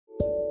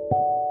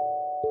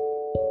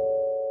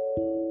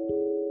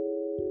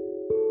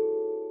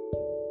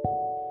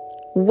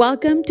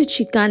Welcome to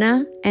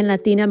Chicana and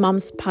Latina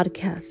Moms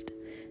Podcast.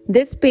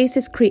 This space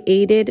is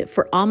created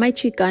for all my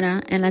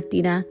Chicana and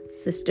Latina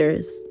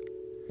sisters.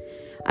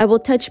 I will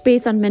touch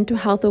base on mental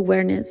health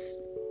awareness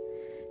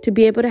to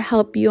be able to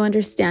help you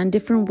understand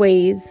different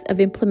ways of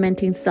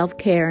implementing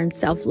self-care and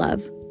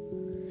self-love,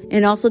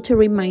 and also to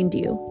remind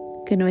you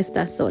que no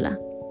estás sola.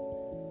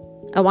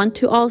 I want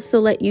to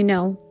also let you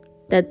know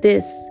that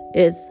this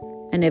is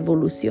an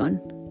evolución.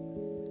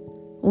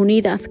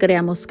 Unidas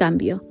creamos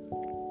cambio,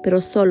 pero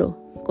solo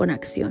con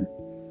acción.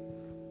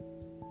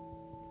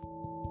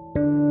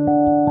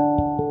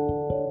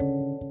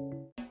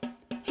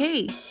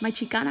 Hey, my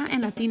Chicana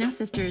and Latina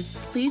sisters,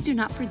 please do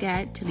not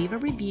forget to leave a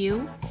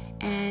review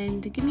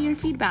and give me your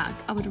feedback.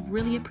 I would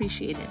really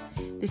appreciate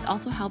it. This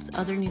also helps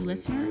other new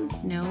listeners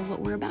know what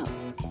we're about.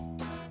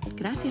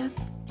 Gracias.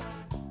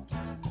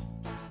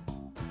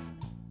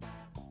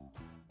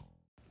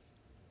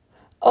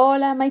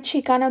 Hola, my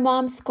Chicana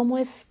moms, ¿cómo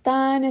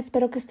están?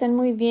 Espero que estén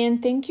muy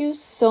bien. Thank you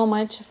so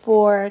much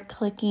for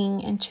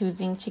clicking and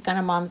choosing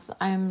Chicana Moms.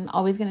 I'm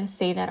always going to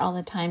say that all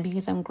the time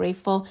because I'm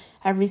grateful.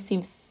 I've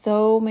received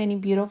so many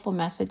beautiful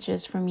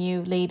messages from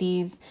you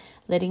ladies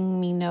letting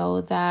me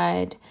know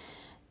that,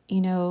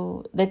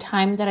 the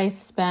time that I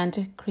spent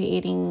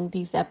creating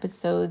these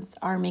episodes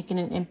are making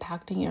an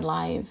impact in your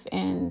life.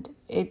 And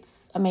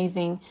it's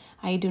amazing.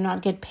 I do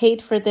not get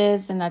paid for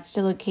this, and that's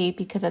still okay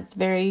because that's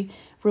very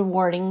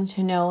rewarding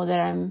to know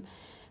that I'm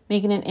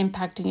making an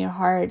impact in your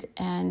heart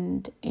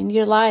and in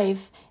your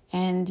life,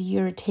 and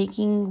you're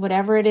taking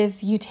whatever it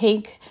is you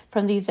take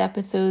from these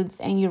episodes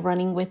and you're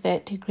running with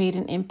it to create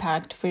an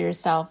impact for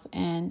yourself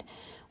and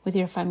with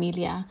your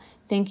familia.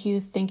 Thank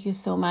you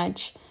so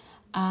much.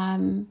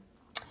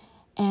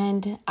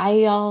 And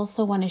I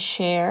also want to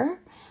share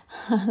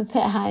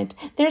that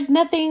there's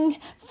nothing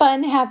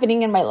fun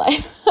happening in my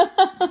life.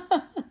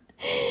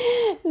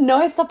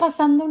 No está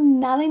pasando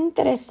nada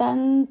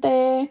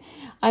interesante.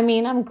 I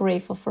mean, I'm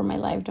grateful for my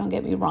life, don't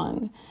get me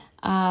wrong.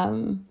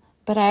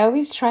 But I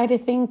always try to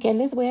think, ¿qué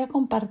les voy a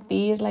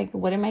compartir? Like,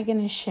 what am I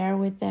going to share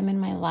with them in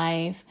my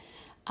life?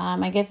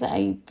 I guess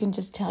I can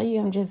just tell you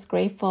I'm just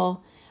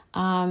grateful.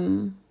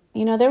 There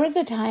was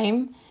a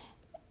time,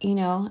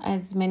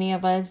 as many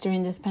of us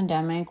during this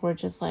pandemic, we're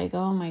just like,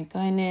 oh my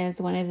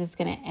goodness, when is this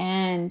going to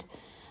end?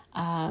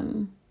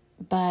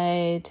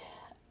 But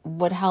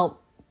what helped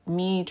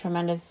me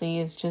tremendously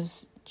is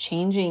just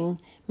changing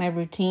my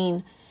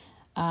routine.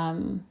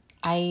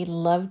 I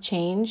love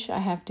change. I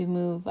have to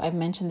move. I've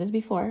mentioned this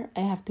before.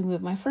 I have to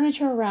move my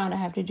furniture around. I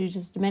have to do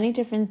just many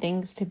different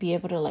things to be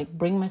able to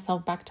bring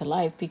myself back to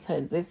life,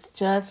 because it's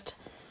just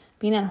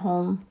being at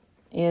home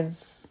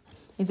is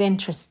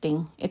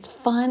interesting. It's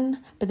fun,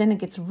 but then it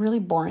gets really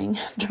boring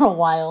after a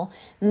while.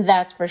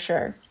 That's for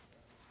sure.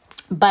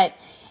 But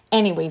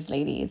anyways,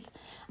 ladies,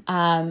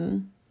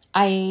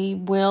 I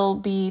will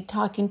be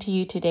talking to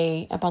you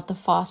today about the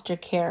foster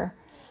care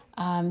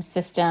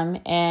system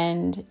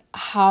and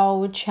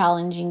how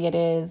challenging it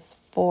is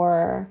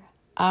for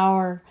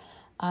our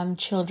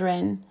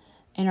children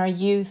and our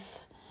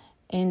youth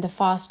in the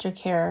foster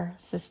care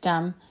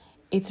system.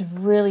 It's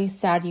really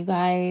sad, you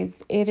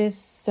guys. It is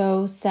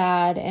so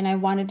sad. And I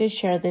wanted to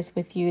share this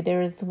with you.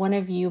 There is one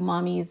of you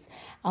mommies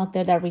out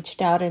there that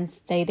reached out and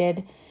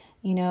stated,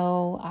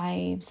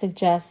 I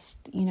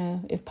suggest,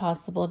 if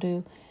possible,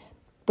 to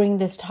bring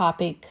this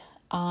topic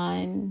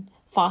on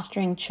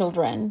fostering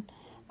children,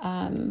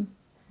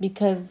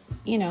 because,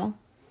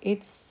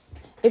 it's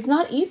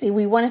not easy.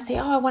 We want to say,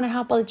 I want to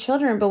help all the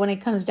children. But when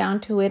it comes down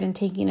to it and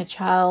taking a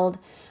child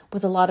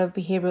with a lot of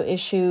behavioral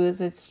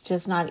issues, it's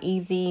just not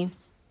easy.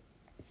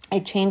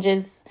 It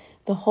changes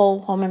the whole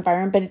home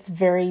environment, but it's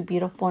very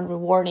beautiful and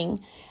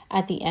rewarding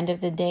at the end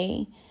of the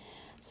day.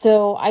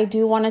 So I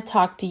do want to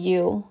talk to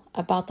you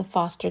about the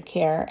foster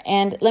care.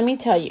 And let me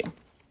tell you,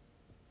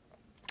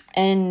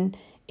 and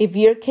if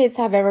your kids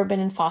have ever been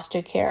in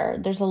foster care,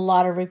 there's a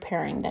lot of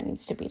repairing that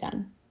needs to be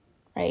done,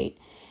 right?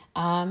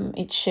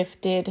 It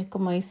shifted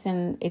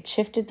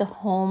the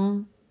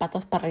home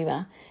patas para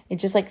arriba. It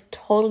just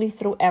totally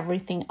threw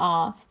everything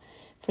off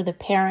for the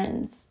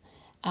parents,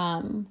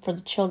 for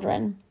the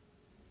children.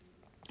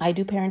 I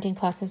do parenting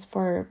classes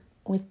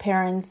with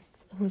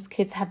parents whose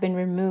kids have been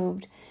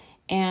removed,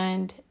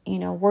 and,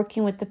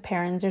 working with the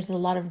parents, there's a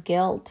lot of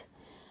guilt,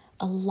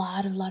 a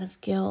lot of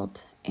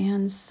guilt.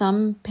 And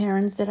some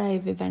parents that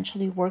I've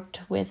eventually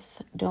worked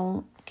with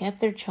don't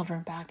get their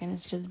children back, and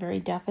it's just very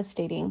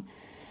devastating.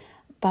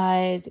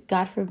 But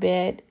God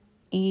forbid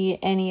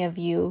any of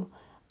you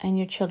and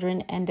your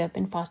children end up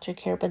in foster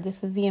care. But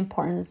this is the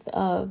importance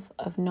of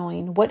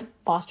knowing what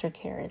foster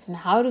care is and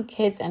how do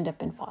kids end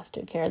up in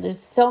foster care. There's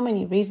so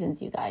many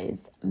reasons, you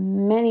guys,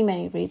 many,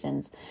 many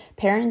reasons.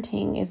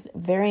 Parenting is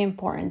very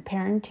important.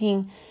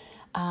 Parenting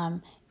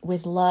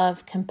with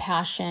love,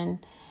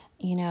 compassion,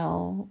 in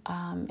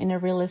a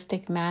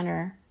realistic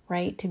manner,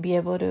 right? To be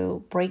able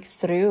to break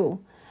through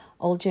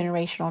old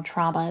generational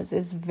traumas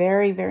is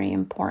very, very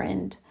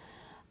important.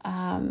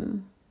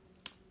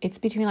 It's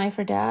between life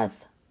or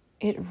death.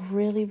 It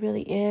really,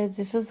 really is.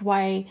 This is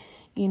why,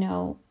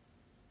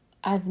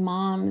 as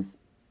moms,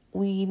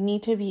 we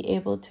need to be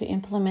able to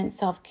implement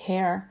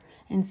self-care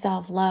and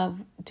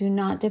self-love. Do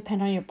not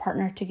depend on your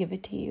partner to give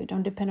it to you.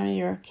 Don't depend on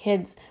your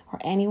kids or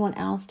anyone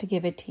else to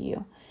give it to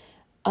you.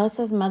 Us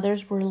as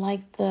mothers, we're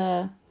like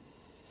the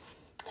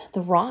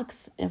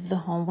rocks of the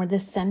home. We're the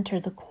center,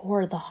 the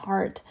core, the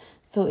heart.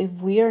 So if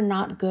we are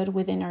not good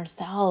within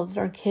ourselves,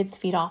 our kids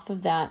feed off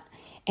of that.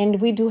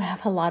 And we do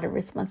have a lot of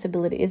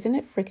responsibility. Isn't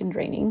it freaking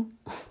draining?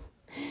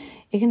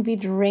 It can be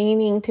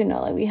draining to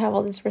know like we have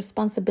all this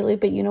responsibility,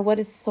 but you know what?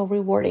 It's so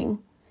rewarding.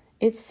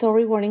 It's so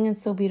rewarding and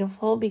so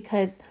beautiful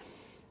because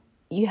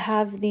you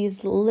have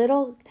these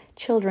little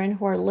children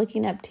who are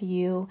looking up to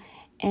you,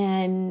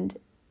 and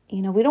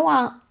you know, we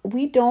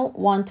don't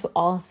want to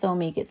also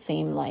make it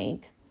seem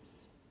like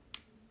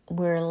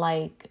we're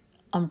like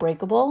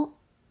unbreakable.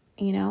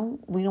 You know,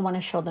 we don't want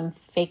to show them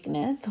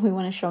fakeness. We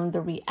want to show them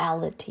the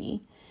reality.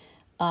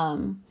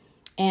 And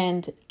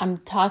I'm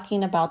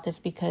talking about this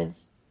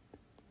because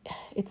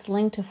it's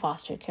linked to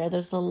foster care.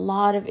 There's a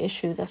lot of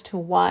issues as to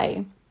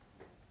why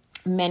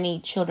many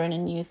children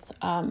and youth,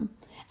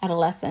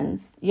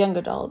 adolescents, young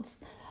adults,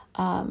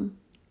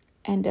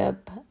 end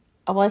up,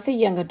 I say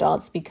young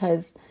adults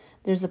because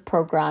there's a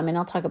program, and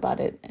I'll talk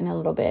about it in a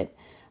little bit,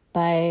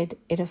 but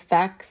it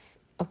affects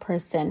a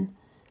person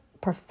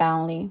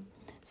profoundly.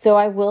 So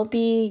I will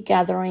be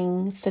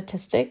gathering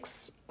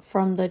statistics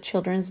from the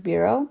Children's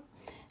Bureau,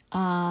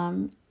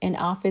 and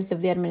Office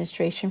of the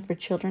Administration for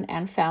Children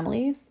and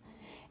Families,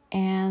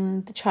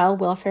 and the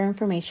Child Welfare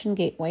Information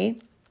Gateway,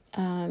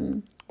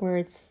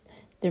 where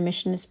their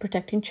mission is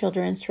protecting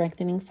children and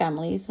strengthening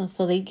families. And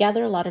so they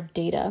gather a lot of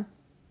data.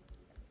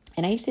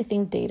 And I used to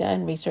think data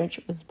and research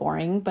was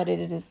boring, but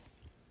it is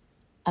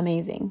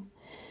amazing.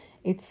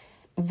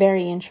 It's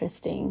very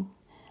interesting.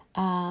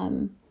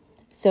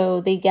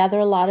 So they gather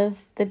a lot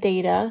of the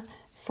data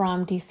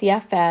from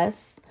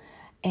DCFS,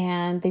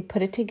 and they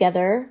put it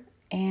together,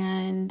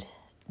 and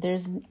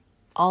there's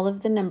all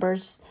of the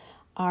numbers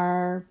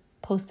are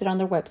posted on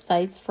their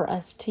websites for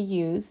us to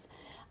use.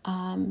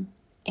 And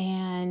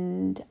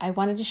I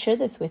wanted to share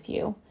this with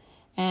you.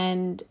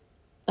 And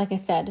like I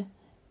said,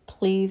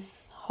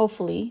 please,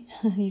 hopefully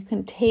you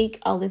can take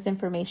all this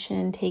information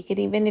and take it,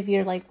 even if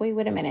you're like,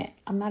 wait a minute,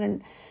 I've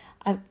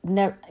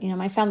never,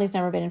 my family's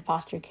never been in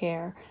foster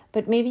care,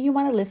 but maybe you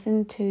want to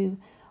listen to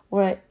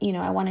what,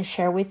 I want to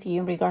share with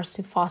you in regards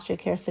to foster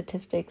care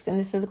statistics. And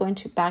this is going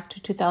back to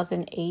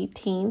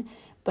 2018,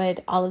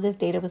 but all of this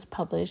data was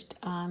published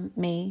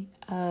May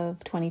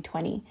of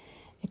 2020.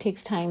 It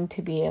takes time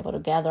to be able to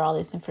gather all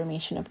this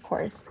information, of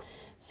course.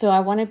 So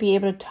I want to be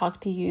able to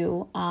talk to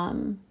you,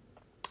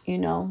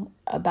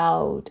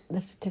 about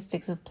the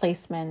statistics of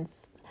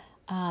placements,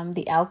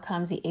 the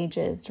outcomes, the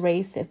ages,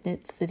 race,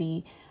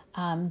 ethnicity,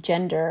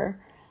 gender,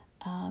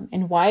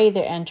 and why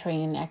they're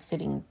entering and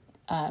exiting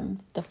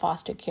the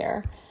foster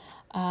care.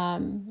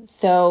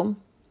 So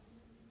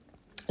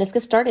let's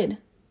get started.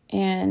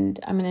 And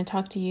I'm going to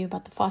talk to you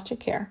about the foster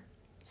care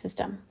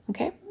system,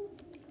 okay?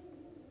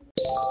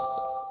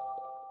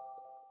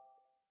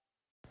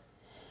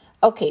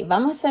 Okay,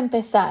 vamos a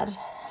empezar.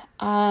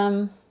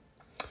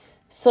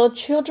 So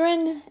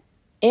children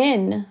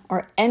in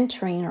or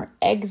entering or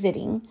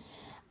exiting,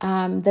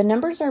 the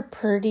numbers are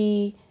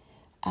pretty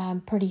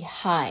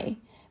high,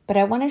 but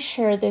I want to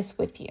share this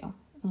with you,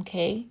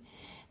 okay?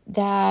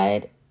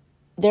 That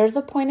there's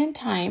a point in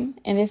time,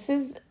 and this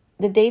is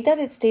the date that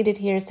it's stated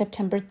here is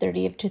September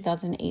 30th,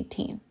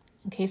 2018.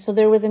 Okay, so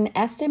there was an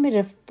estimate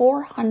of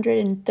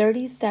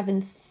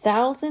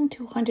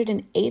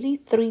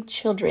 437,283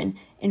 children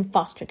in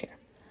foster care.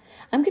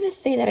 I'm going to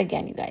say that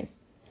again, you guys.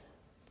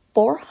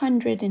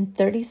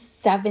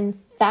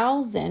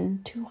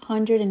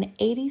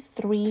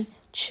 437,283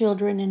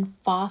 children in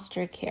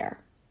foster care.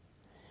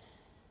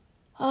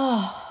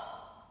 Oh,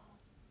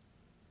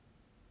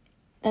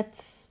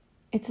 it's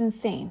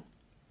insane.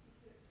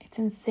 It's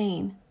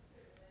insane.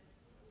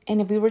 And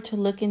if we were to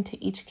look into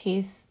each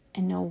case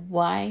and know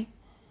why,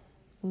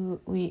 we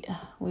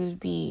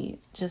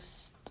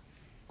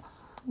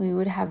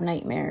would have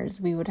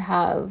nightmares. We would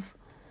have,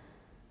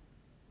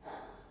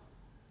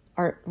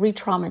 or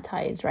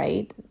re-traumatized,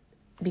 right?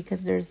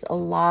 Because there's a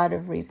lot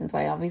of reasons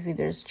why. Obviously,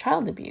 there's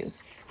child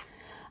abuse.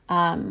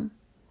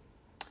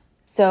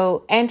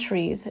 So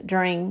entries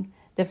during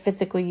the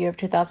fiscal year of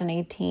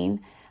 2018,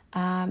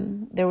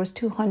 there was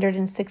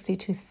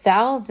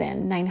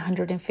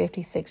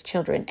 262,956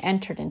 children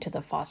entered into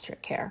the foster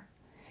care.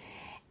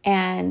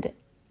 And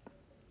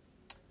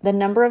the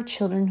number of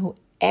children who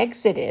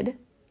exited,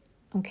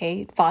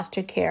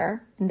 foster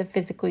care in the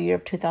fiscal year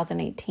of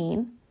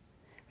 2018,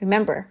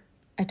 remember,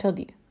 I told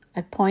you,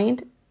 at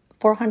point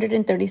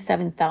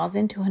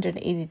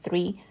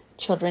 437,283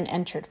 children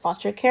entered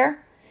foster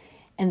care.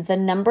 And the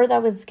number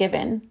that was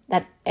given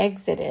that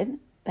exited,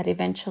 that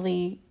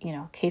eventually,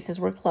 cases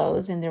were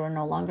closed and they were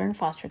no longer in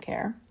foster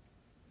care,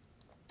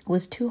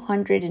 was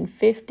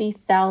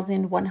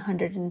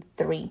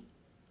 250,103.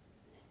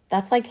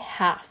 That's like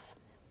half.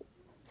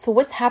 So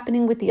what's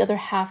happening with the other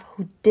half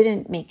who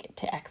didn't make it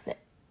to exit?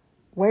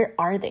 Where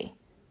are they?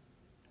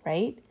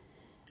 Right?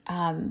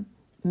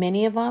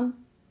 Many of them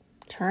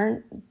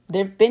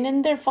they've been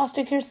in their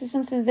foster care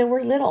system since they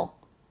were little,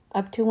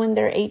 up to when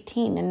they're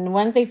 18. And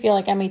once they feel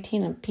like I'm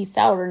 18 and peace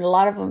out, and a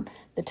lot of them,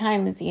 the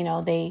times,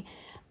 they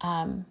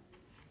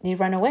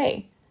run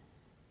away.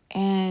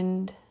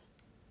 And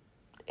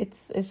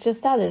it's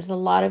just sad. There's a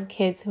lot of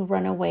kids who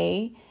run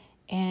away,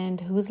 and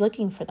who's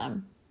looking for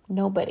them?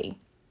 Nobody.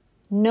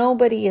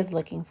 Nobody is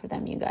looking for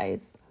them, you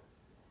guys.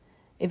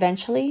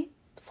 Eventually,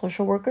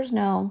 social workers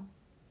know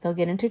they'll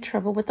get into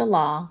trouble with the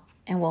law,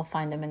 and we'll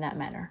find them in that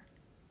manner.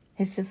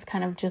 It's just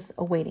kind of just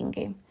a waiting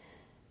game.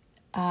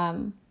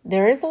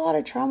 There is a lot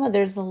of trauma.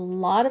 There's a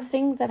lot of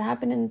things that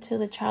happen into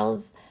the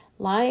child's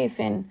life,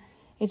 and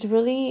it's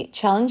really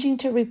challenging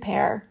to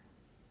repair,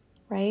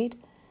 right?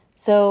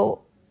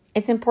 So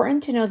it's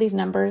important to know these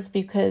numbers,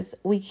 because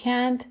we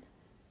can't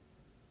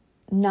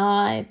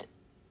not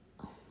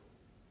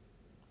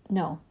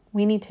know.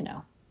 We need to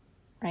know,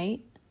 right?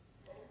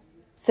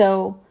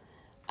 So,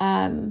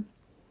 I'm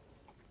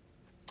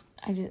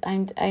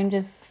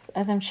just,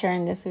 as I'm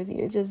sharing this with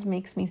you, it just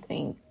makes me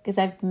think, because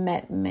I've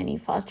met many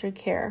foster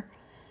care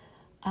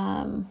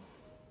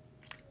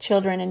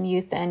children and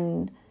youth,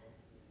 and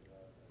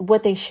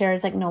what they share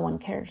is like, no one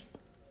cares.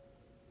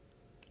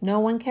 No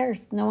one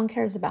cares. No one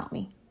cares about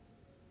me.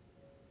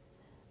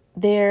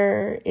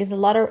 There's a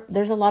lot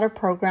of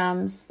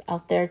programs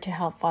out there to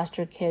help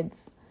foster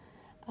kids.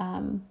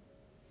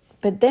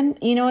 But then,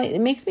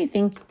 it makes me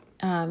think,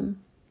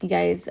 you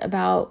guys,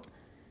 about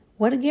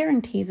what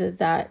guarantees is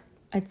that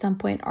at some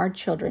point our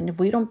children, if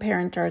we don't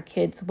parent our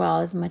kids well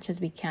as much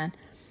as we can,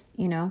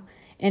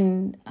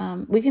 and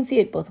we can see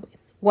it both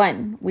ways.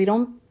 One, we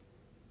don't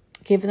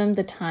give them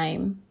the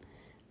time,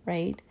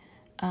 right?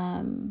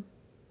 The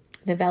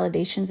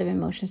validations of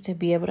emotions to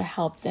be able to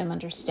help them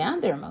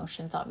understand their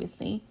emotions,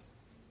 obviously,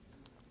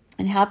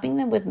 and helping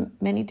them with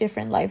many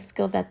different life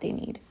skills that they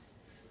need.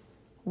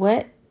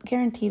 What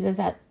guarantees is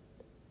that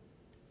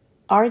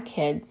our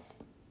kids,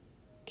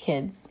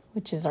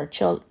 which is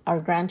our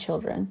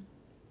grandchildren,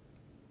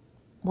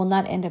 will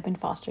not end up in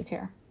foster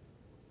care?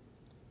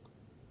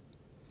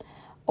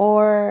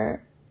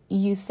 Or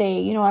you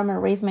say, I'm going to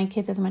raise my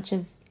kids as much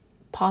as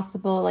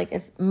possible, like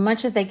as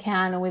much as I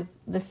can with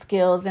the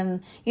skills,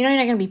 and you're not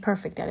going to be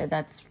perfect at it.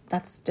 That's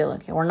still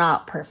okay. We're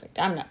not perfect.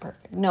 I'm not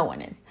perfect. No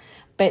one is.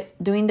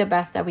 But doing the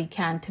best that we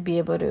can to be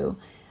able to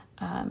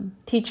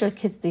teach our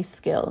kids these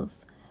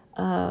skills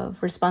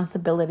of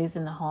responsibilities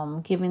in the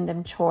home, giving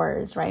them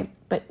chores, right?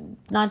 But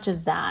not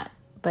just that,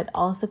 but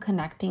also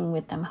connecting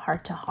with them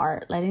heart to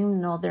heart, letting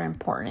them know they're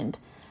important,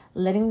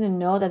 letting them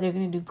know that they're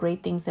going to do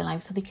great things in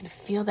life, so they can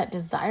feel that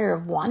desire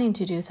of wanting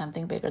to do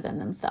something bigger than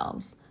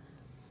themselves.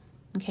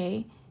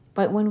 Okay?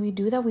 But when we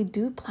do that, we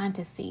do plant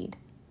a seed,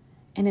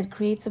 and it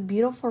creates a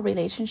beautiful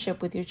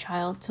relationship with your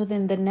child. So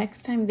then the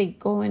next time they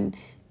go and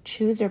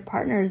choose their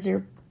partners,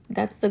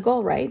 that's the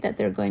goal, right? That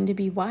they're going to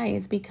be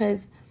wise,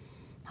 because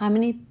how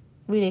many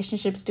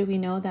relationships do we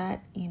know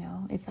that,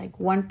 it's like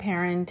one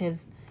parent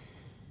is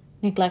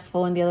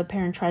neglectful and the other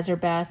parent tries their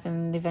best,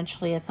 and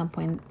eventually at some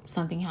point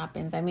something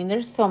happens. I mean,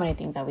 there's so many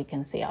things that we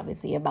can say,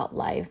 obviously, about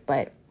life,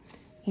 but,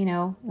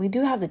 we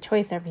do have the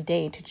choice every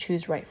day to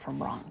choose right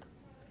from wrong.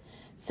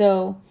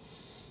 So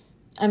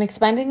I'm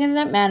expanding in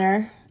that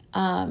manner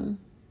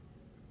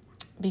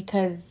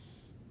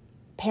because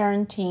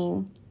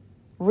parenting,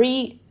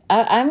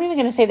 I'm even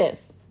going to say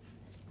this,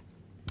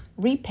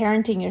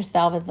 reparenting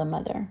yourself as a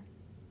mother,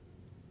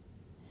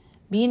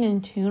 being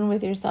in tune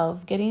with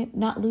yourself,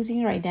 not losing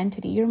your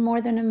identity. You're more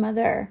than a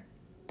mother.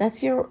 That's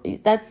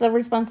the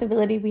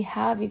responsibility we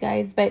have, you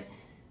guys. But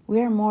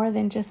we are more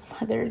than just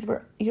mothers.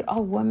 You're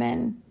all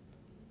women.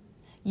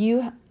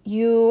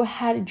 You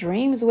had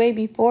dreams way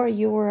before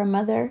you were a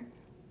mother,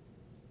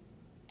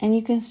 and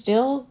you can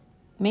still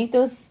make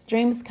those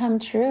dreams come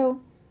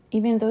true,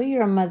 even though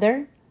you're a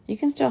mother. You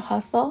can still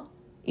hustle,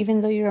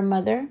 even though you're a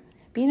mother.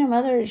 Being a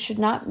mother should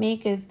not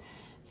make us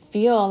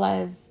feel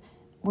as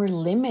we're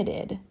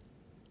limited.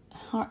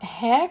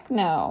 Heck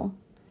no.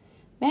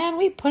 Man,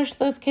 we pushed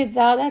those kids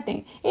out.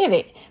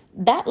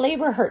 That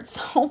labor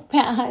hurts so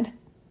bad.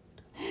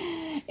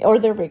 Or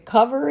the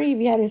recovery, if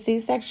you had a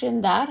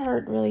C-section, that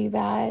hurt really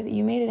bad.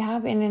 You made it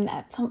happen.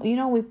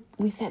 And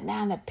we said,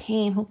 man, the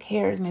pain, who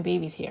cares? My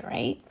baby's here,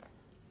 right?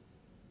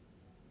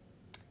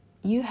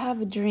 You have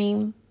a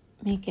dream,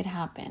 make it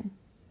happen.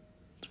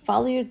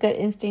 Follow your gut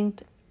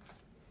instinct.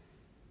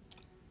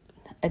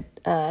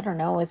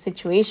 A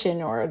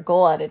situation or a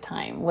goal at a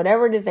time,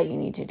 whatever it is that you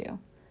need to do.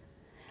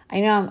 I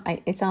know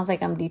it sounds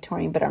like I'm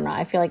detouring, but I'm not.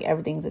 I feel like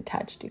everything's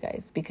attached, you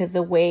guys, because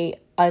the way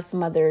us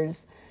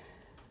mothers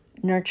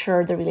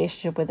nurture the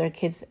relationship with our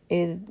kids,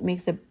 it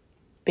makes a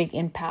big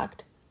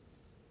impact.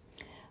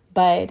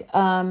 But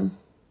I'm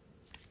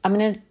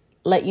going to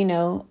let you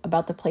know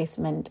about the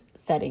placement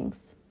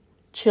settings.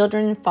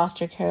 Children in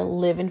foster care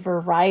live in a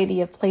variety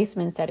of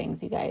placement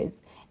settings, you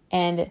guys,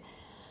 and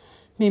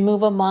may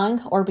move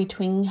among or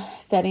between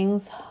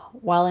settings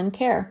while in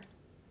care.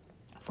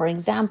 For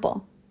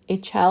example, a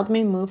child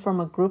may move from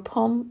a group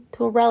home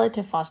to a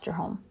relative foster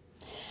home.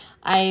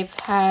 I've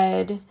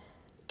had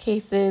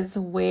cases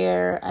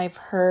where I've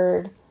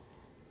heard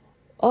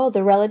oh,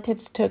 the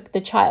relatives took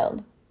the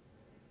child.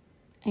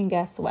 And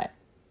guess what?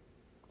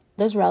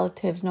 Those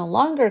relatives no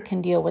longer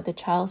can deal with the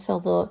child,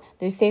 so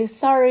they say,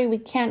 sorry, we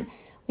can't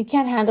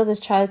handle this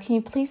child. Can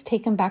you please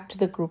take him back to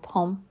the group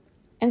home?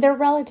 And they're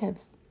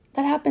relatives.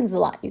 That happens a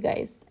lot, you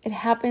guys. It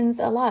happens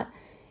a lot.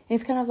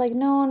 It's kind of like,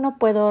 no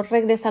puedo,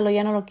 regresalo,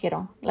 ya no lo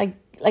quiero. Like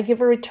if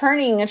we're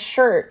returning a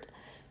shirt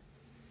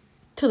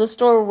to the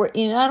store where,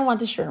 I don't want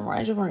the shirt anymore.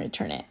 I just want to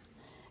return it.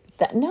 It's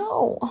that,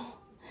 no.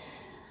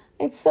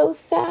 It's so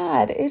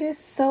sad. It is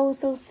so,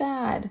 so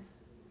sad.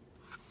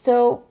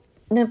 So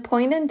the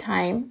point in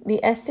time,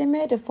 the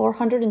estimate of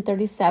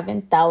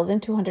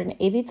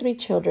 437,283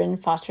 children in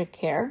foster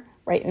care,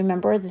 right?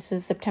 Remember, this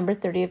is September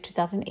 30th,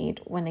 2008,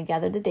 when they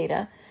gathered the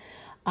data.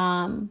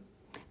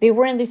 They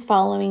were in these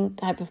following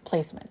type of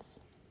placements.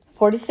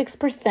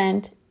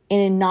 46% in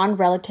a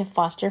non-relative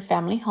foster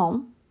family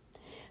home.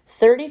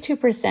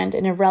 32%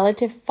 in a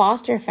relative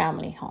foster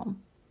family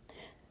home.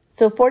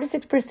 So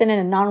 46% in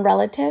a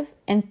non-relative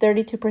and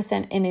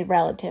 32% in a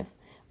relative.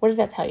 What does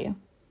that tell you?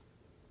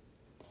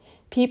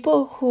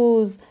 People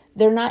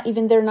they're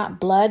not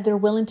blood, they're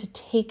willing to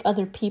take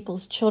other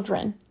people's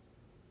children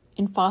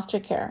in foster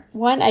care.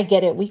 One, I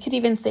get it. We could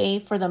even say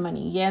for the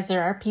money. Yes,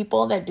 there are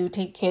people that do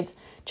take kids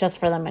just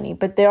for the money,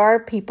 but there are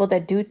people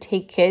that do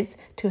take kids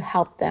to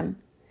help them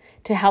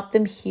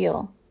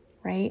heal,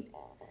 right?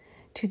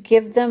 To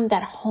give them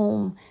that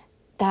home,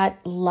 that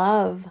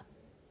love,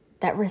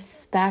 that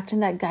respect,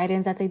 and that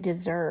guidance that they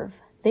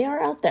deserve. They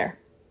are out there,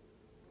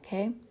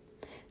 okay?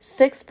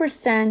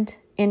 6%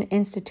 in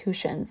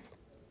institutions.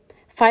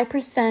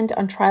 5%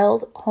 on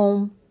trial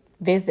home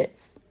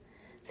visits.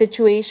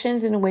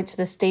 Situations in which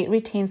the state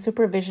retains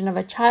supervision of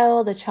a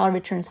child, the child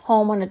returns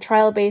home on a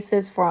trial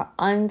basis for an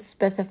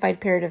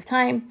unspecified period of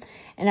time,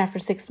 and after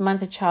 6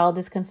 months, a child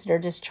is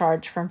considered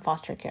discharged from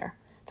foster care.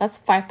 That's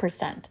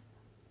 5%.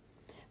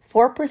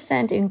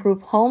 4% in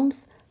group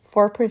homes,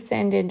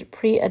 4% in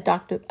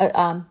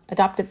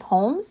adoptive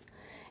homes,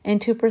 and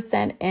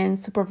 2% in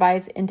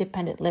supervised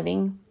independent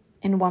living,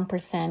 and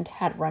 1%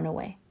 had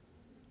runaway.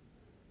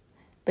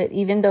 But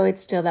even though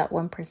it's still that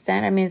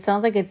 1%, I mean, it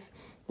sounds like it's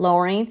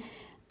lowering.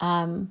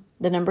 The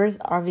numbers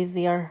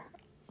obviously are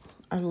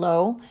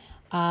low.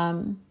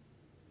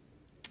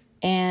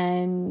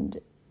 And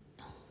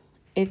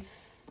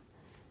it's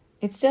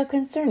still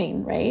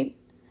concerning, right?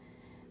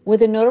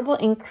 With a notable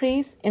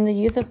increase in the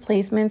use of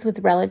placements with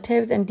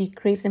relatives and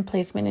decrease in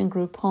placement in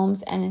group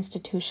homes and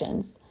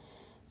institutions.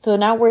 So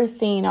now we're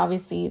seeing,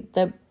 obviously,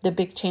 the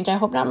big change. I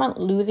hope I'm not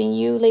losing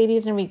you,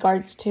 ladies, in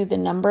regards to the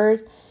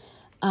numbers.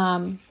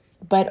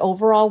 But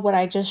overall, what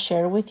I just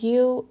shared with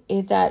you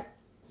is that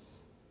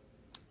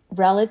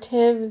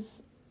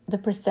the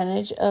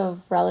percentage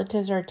of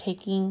relatives are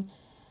taking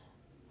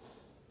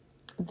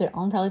their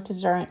own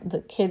relatives,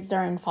 the kids that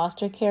are in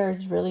foster care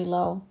is really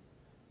low.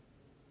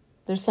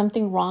 There's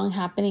something wrong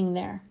happening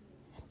there.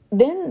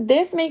 Then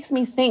this makes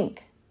me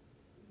think,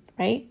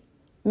 right?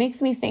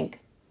 Makes me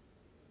think.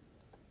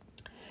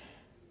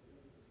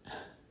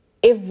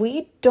 If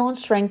we don't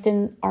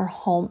strengthen our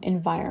home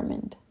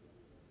environment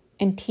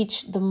and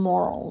teach the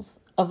morals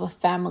of a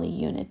family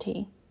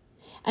unity.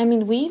 I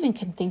mean, we even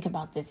can think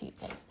about this, you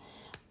guys.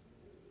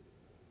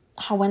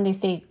 How when they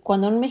say,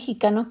 cuando un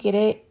mexicano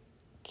quiere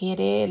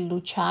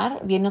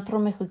luchar, viene otro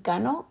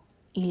mexicano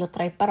y lo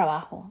trae para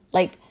abajo.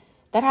 Like,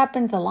 that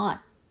happens a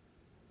lot.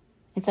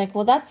 It's like,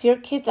 well, that's your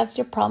kids, that's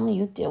your problem,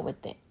 you deal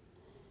with it.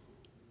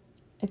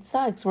 It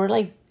sucks. We're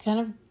like kind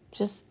of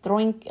just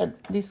throwing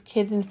these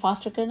kids in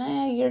foster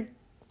care.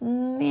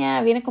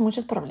 Viene con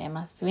muchos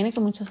problemas, viene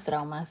con muchos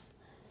traumas.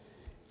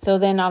 So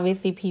then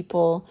obviously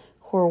people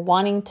who are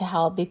wanting to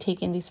help, they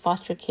take in these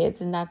foster kids,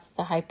 and that's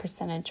the high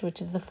percentage, which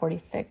is the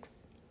 46.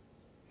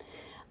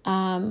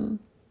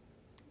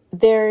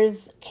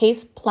 There's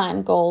case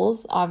plan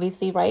goals,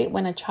 obviously, right?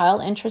 When a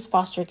child enters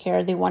foster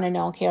care, they want to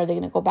know, okay, are they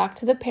going to go back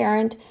to the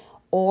parent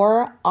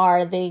or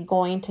are they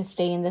going to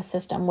stay in the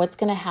system? What's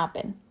going to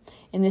happen?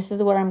 And this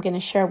is what I'm going to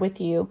share with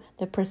you,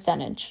 the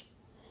percentage.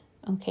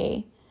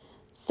 Okay.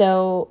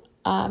 So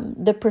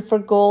the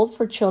preferred goal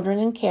for children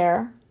in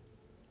care,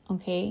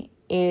 okay,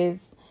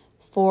 is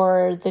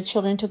for the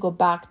children to go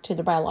back to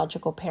their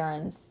biological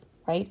parents,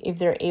 right? If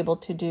they're able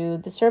to do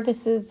the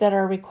services that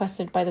are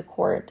requested by the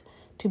court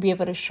to be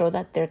able to show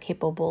that they're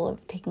capable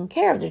of taking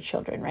care of their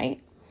children, right?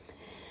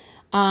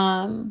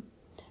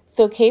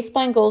 So case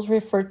plan goals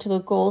refer to the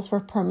goals for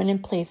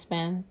permanent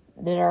placement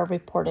that are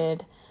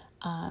reported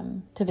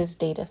to this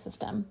data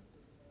system,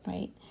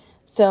 right?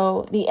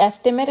 So the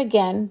estimate,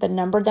 again, the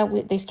number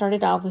that they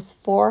started out was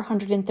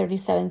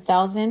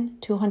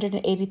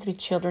 437,283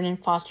 children in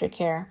foster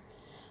care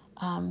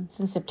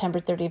since September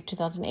 30th,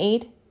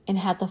 2008, and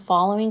had the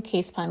following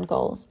case plan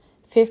goals.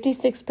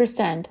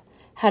 56%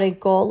 had a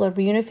goal of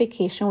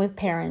reunification with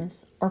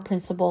parents or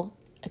principal,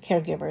 a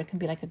caregiver. It can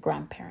be like a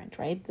grandparent,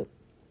 right?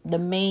 The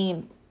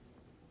main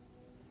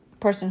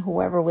person,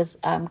 whoever was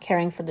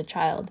caring for the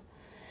child.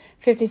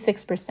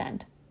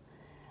 56%.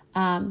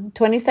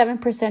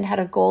 27% had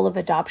a goal of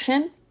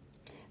adoption.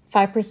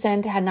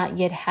 5% had not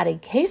yet had a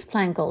case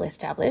plan goal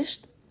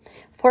established.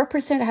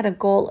 4% had a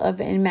goal of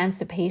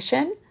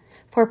emancipation.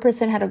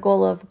 4% had a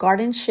goal of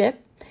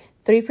guardianship.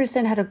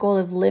 3% had a goal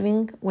of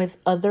living with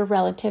other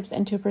relatives,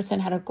 and 2%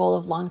 had a goal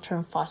of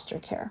long-term foster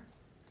care.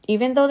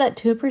 Even though that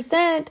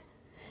 2%,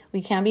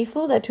 we can't be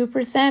fooled, that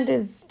 2%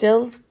 is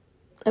still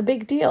a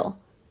big deal.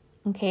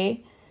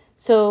 Okay?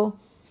 So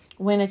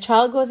when a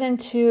child goes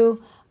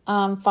into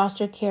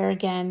foster care,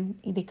 again,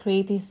 they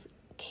create these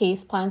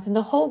case plans, and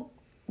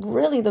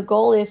the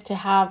goal is to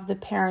have the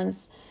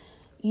parents,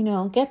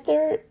 get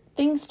their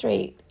things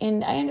straight.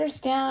 And I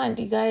understand,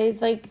 you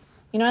guys,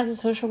 as a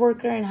social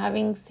worker and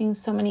having seen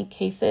so many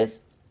cases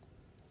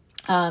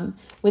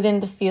within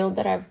the field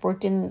that I've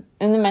worked in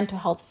the mental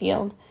health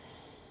field,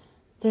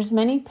 there's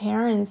many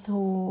parents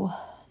who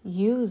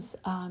use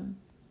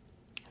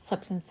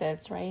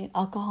substances, right?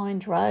 Alcohol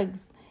and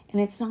drugs. And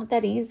it's not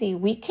that easy.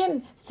 We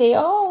can say,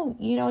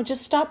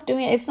 just stop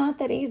doing it. It's not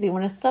that easy.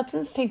 When a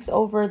substance takes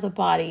over the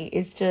body,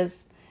 it's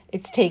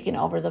taken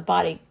over the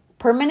body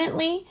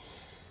permanently.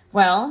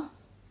 Well,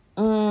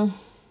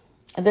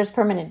 there's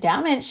permanent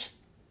damage,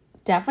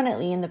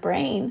 definitely in the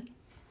brain,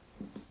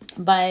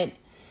 but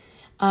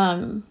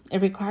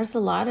it requires a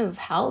lot of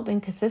help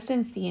and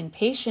consistency and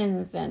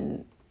patience.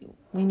 And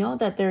we know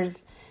that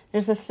there's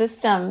a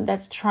system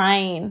that's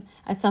trying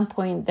at some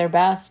point their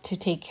best to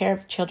take care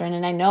of children.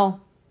 And I know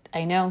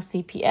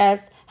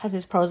CPS has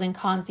its pros and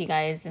cons, you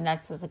guys, and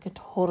that's like a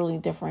totally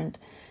different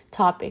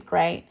topic,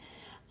 right?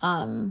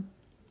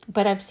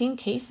 But I've seen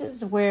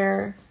cases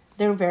where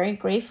they're very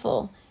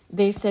grateful.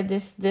 They said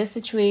this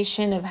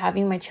situation of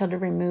having my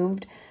children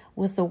removed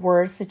was the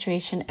worst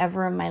situation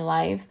ever in my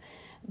life.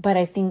 But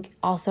I think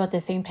also at the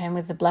same time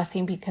was a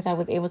blessing because I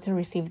was able to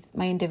receive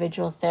my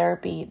individual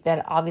therapy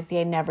that obviously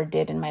I never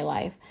did in my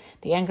life.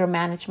 The anger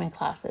management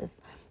classes,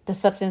 the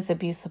substance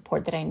abuse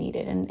support that I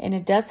needed. And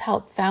it does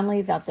help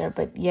families out there.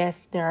 But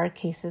yes, there are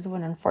cases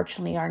when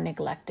unfortunately are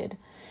neglected.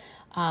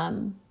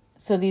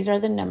 So these are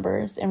the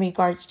numbers in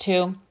regards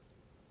to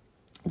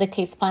the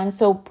case plan.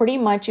 So pretty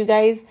much, you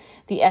guys,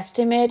 the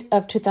estimate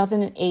of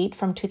 2008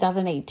 from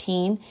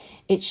 2018,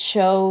 it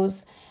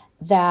shows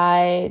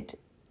that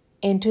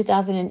in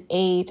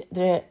 2008,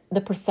 the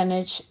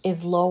percentage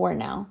is lower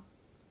now.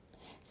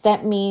 So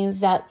that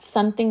means that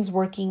something's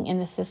working in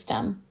the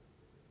system.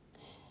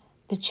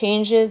 The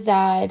changes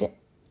that,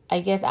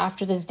 I guess,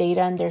 after this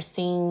data, and they're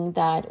seeing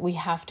that we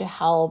have to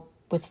help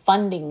with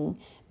funding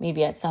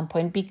maybe at some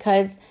point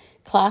because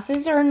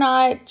classes are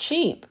not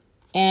cheap.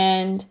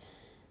 And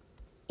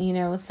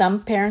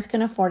some parents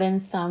can afford it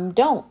and some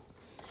don't.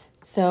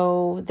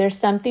 So there's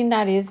something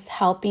that is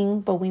helping,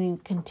 but we need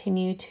to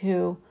continue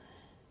to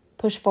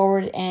push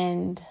forward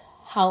and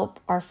help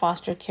our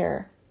foster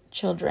care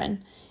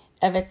children.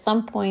 If at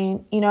some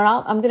point,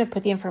 I'm going to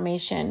put the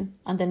information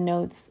on the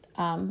notes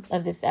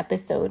of this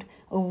episode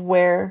of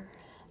where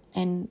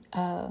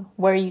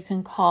you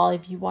can call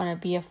if you want to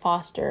be a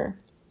foster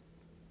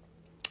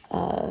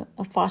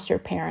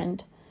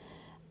parent.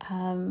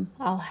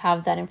 I'll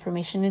have that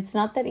information. It's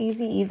not that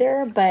easy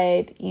either,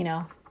 but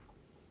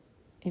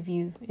if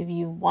you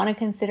want to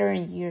consider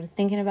and you're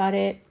thinking about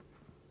it,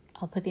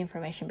 I'll put the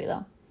information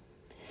below.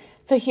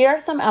 So here are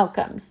some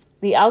outcomes.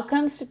 The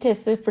outcome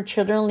statistics for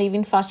children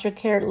leaving foster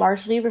care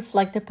largely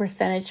reflect the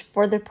percentage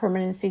for the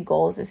permanency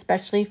goals,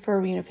 especially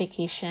for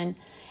reunification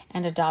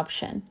and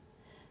adoption.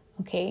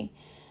 Okay.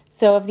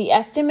 So of the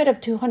estimate of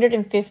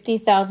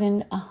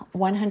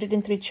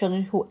 250,103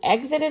 children who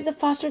exited the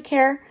foster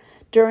care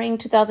during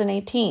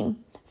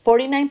 2018,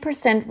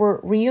 49% were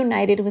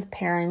reunited with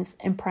parents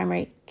and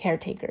primary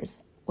caretakers,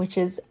 which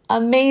is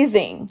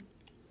amazing.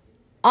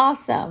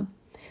 Awesome.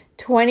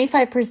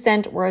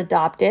 25% were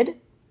adopted.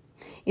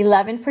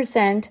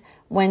 11%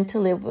 went to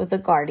live with a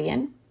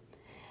guardian.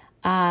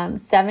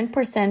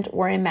 7%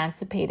 were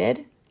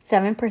emancipated.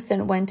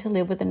 7% went to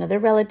live with another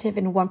relative,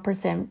 and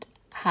 1%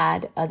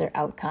 had other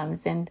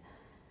outcomes. And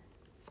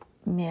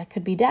it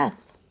could be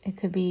death. It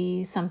could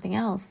be something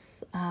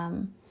else.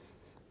 And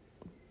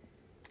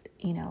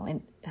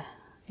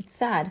it's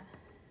sad.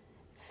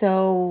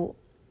 So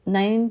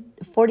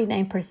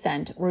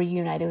 49% were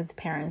united with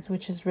parents,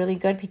 which is really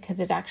good because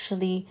it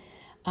actually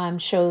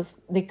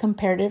shows the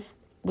comparative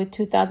with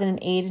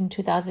 2008 and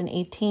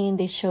 2018.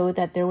 They showed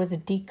that there was a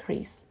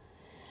decrease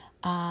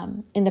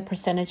in the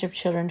percentage of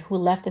children who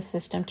left the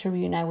system to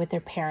reunite with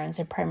their parents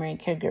or primary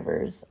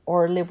caregivers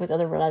or live with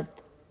other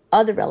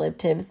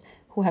relatives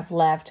who have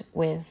left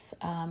with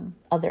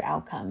other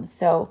outcomes.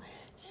 So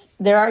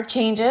there are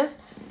changes.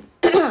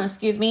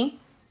 Excuse me.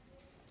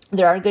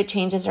 There are good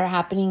changes that are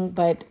happening,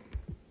 but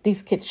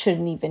these kids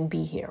shouldn't even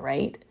be here,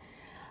 right?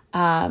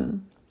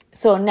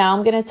 So now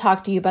I'm going to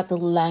talk to you about the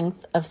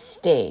length of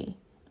stay.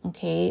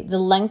 Okay, the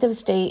length of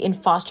stay in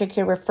foster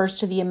care refers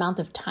to the amount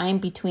of time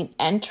between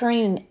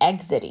entering and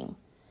exiting.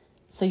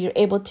 So you're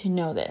able to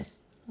know this.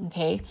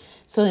 Okay,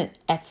 so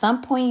at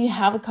some point you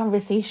have a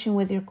conversation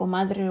with your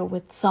comadre or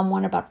with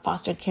someone about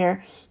foster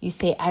care. You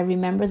say, I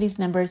remember these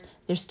numbers.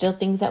 There's still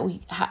things that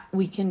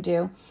we can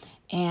do.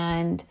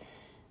 And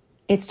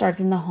it starts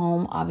in the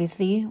home,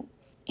 obviously,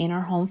 in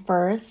our home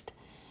first.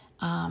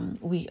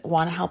 We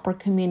want to help our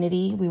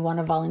community. We want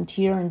to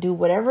volunteer and do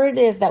whatever it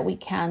is that we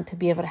can to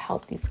be able to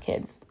help these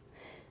kids.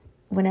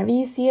 Whenever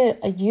you see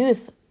a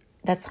youth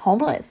that's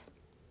homeless,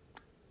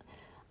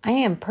 I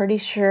am pretty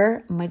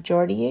sure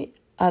majority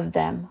of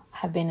them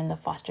have been in the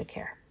foster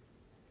care.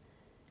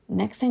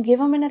 Next time, give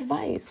them an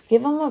advice.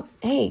 Give them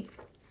hey,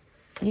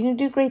 you're going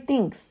to do great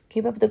things.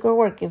 Keep up the good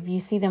work. If you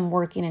see them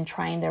working and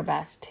trying their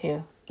best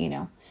to,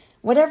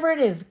 whatever it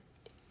is,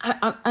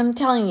 I'm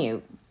telling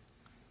you,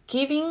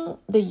 giving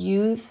the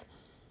youth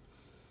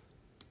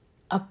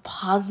a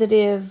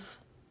positive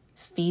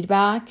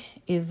feedback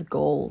is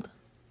gold.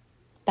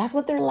 That's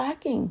what they're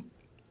lacking.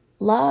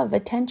 Love,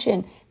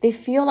 attention. They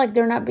feel like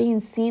they're not being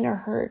seen or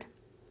heard.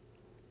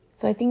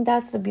 So I think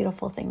that's the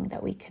beautiful thing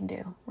that we can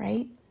do,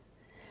 right?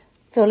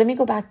 So let me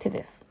go back to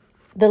this.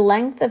 The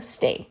length of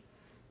stay,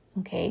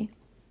 okay?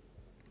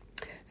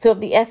 So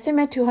of the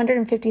estimate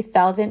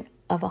 250,000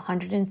 of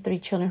 103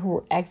 children who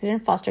were exited in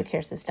foster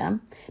care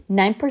system,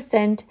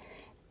 9%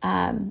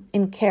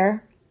 in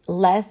care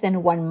less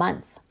than 1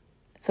 month.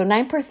 So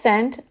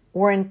 9%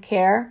 were in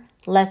care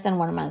less than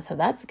 1 month. So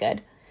that's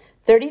good.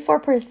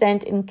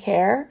 34% in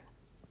care,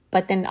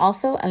 but then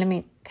also, and let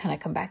me kind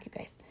of come back, you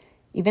guys.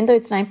 Even though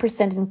it's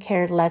 9% in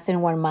care less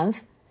than 1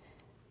 month,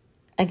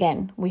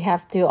 again, we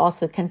have to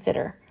also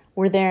consider,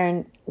 were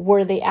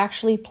they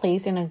actually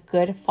placed in a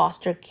good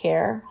foster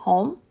care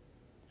home,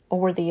 or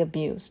were they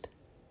abused?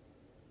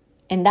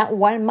 In that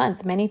 1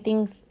 month, many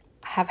things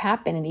have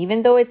happened. And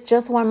even though it's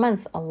just 1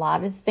 month, a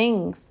lot of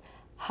things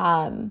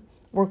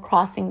were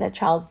crossing that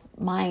child's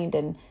mind,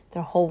 and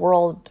their whole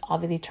world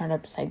obviously turned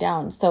upside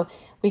down. So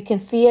we can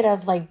see it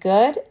as like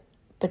good,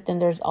 but then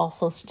there's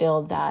also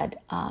still that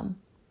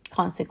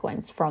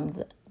consequence from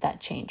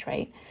that change,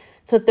 right?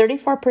 So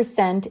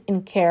 34%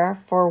 in care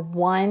for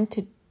 1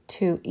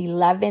 to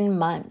 11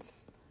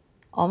 months,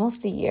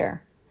 almost a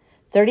year.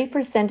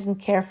 30% in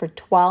care for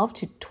 12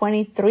 to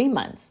 23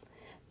 months.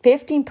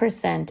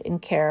 15% in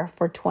care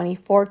for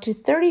 24 to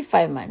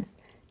 35 months.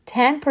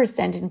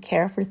 10% in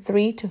care for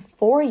 3 to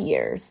 4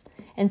 years.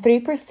 And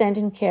 3%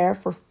 in care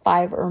for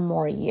 5 or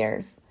more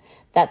years.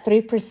 That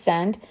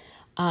 3%,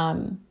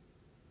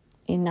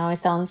 it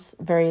sounds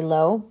very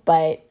low,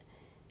 but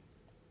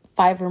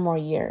 5 or more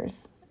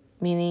years,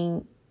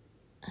 meaning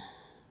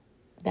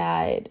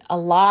that a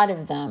lot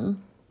of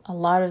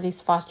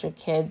these foster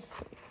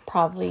kids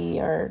probably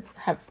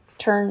have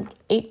turned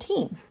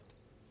 18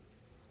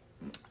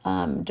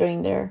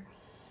 during their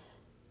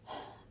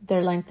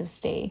length of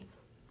stay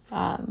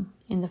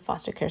in the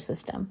foster care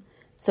system.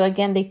 So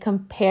again, they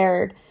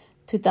compared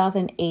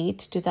 2008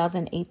 to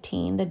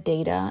 2018, the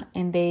data,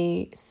 and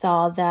they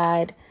saw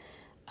that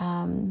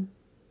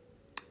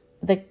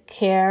the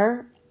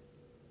care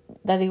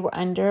that they were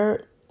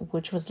under,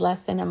 which was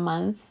less than a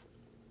month,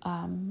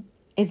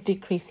 is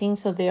decreasing.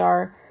 So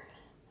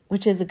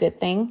which is a good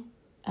thing.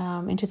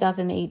 In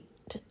 2008,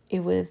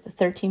 it was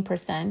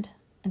 13%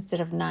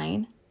 instead of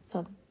 9%.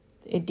 So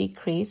it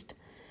decreased.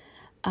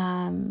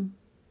 The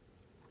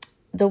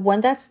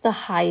one that's the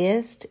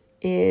highest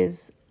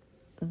is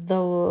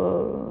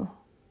the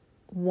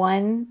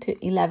 1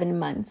 to 11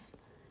 months.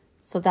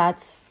 So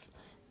that's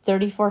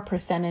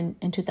 34%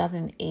 in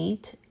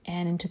 2008.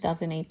 And in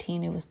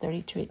 2018, it was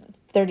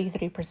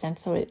 33%.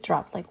 So it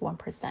dropped like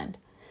 1%.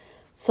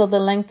 So the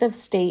length of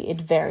stay,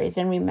 it varies.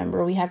 And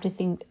remember, we have to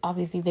think,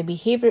 obviously, the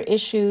behavior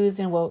issues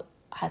and what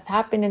has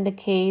happened in the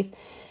case.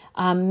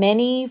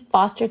 Many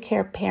foster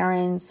care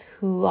parents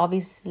who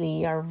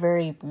obviously are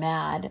very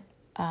mad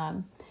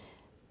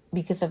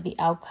because of the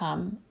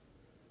outcome.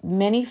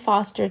 Many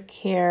foster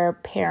care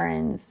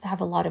parents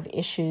have a lot of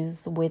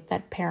issues with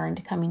that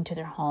parent coming to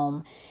their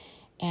home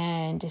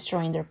and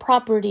destroying their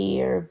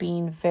property or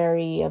being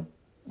very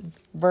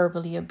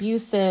verbally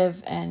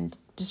abusive and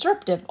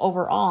disruptive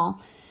overall.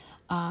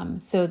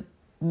 So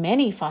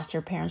many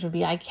foster parents would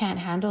be, I can't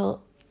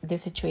handle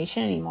this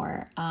situation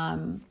anymore.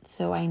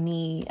 So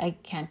I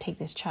can't take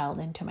this child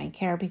into my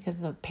care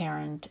because the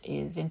parent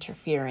is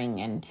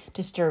interfering and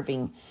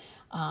disturbing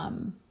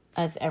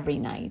us every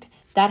night.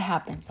 That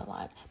happens a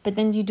lot. But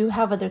then you do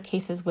have other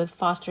cases with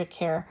foster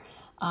care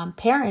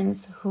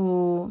parents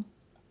who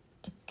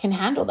can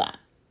handle that.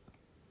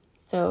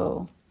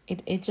 So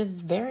it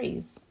just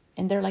varies.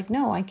 And they're like,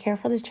 no, I care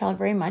for this child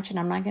very much, and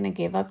I'm not going to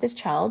give up this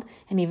child.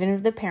 And even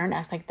if the parent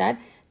acts like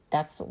that,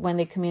 that's when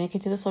they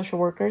communicate to the social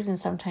workers, and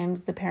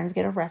sometimes the parents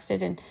get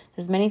arrested, and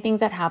there's many things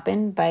that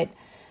happen. But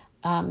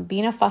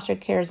being a foster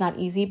care is not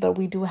easy, but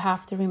we do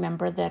have to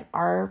remember that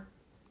our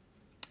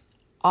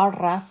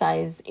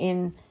raza is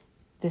in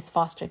this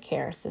foster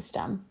care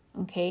system,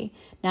 okay?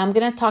 Now I'm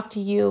going to talk to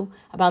you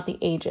about the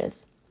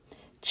ages.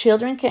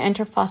 Children can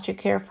enter foster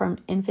care from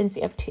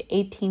infancy up to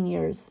 18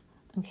 years,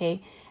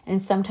 okay?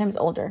 And sometimes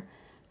older.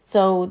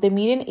 So the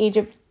median age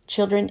of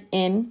children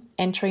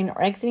entering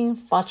or exiting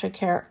foster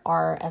care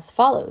are as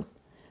follows.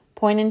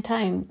 Point in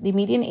time, the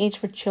median age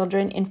for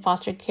children in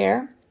foster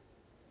care,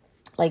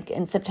 like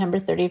in September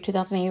 30th,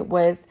 2008,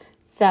 was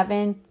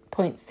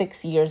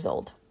 7.6 years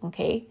old,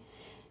 okay?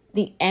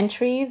 The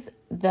entries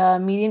the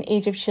median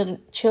age of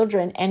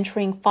children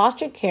entering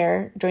foster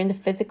care during the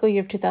fiscal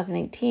year of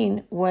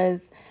 2018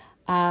 was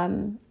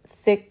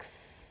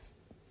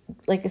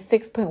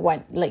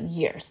 6.1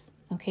 years.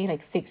 Okay,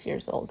 6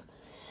 years old.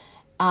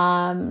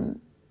 The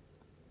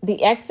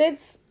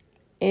exits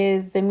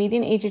is the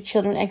median age of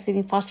children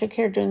exiting foster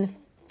care during the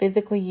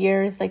fiscal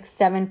year is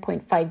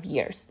 7.5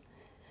 years.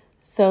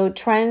 So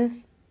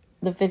trends,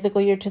 the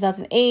fiscal year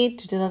 2008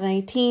 to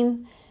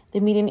 2018, the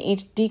median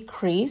age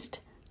decreased.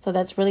 So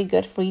that's really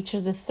good for each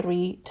of the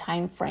 3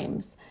 time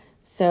frames.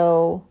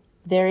 So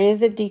there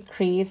is a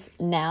decrease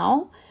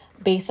now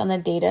based on the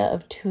data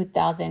of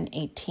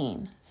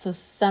 2018. So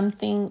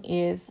something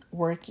is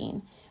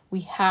working.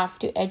 We have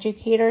to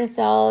educate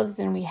ourselves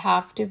and we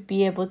have to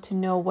be able to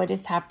know what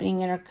is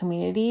happening in our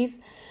communities,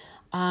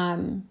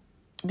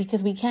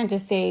 because we can't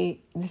just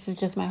say, this is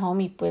just my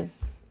homie,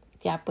 pues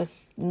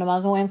nomás me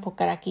voy a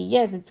enfocar aquí.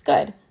 Yes, it's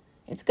good.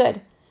 It's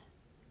good.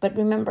 But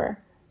remember,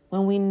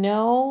 when we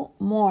know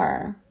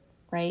more,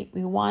 right,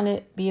 we want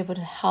to be able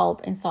to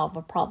help and solve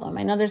a problem.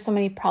 I know there's so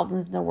many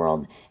problems in the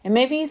world. And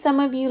maybe some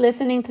of you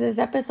listening to this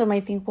episode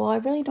might think, well, I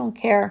really don't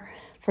care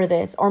for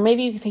this. Or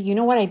maybe you can say, you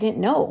know what, I didn't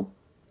know.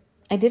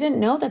 I didn't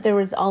know that there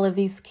was all of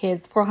these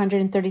kids,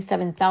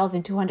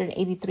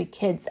 437,283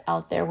 kids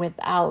out there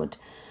without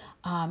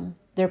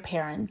their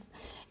parents.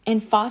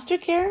 And foster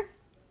care,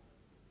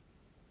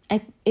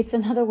 it's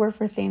another word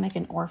for saying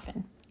an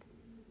orphan,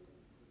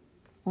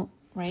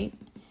 right?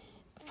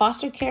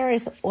 Foster care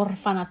is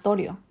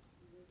orfanatorio.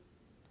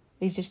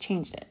 They just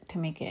changed it to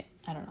make it,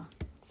 I don't know,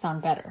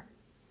 sound better.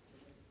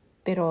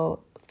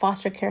 Pero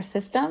foster care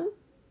system,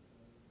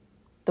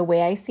 the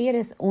way I see it,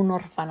 is un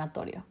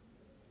orfanatorio.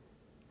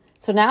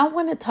 So now I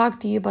want to talk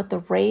to you about the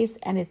race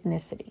and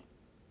ethnicity.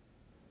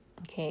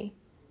 Okay.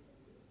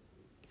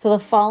 So the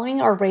following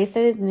are race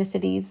and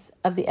ethnicities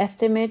of the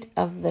estimate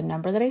of the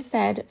number that I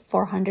said,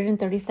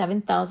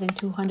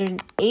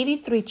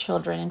 437,283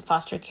 children in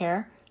foster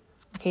care.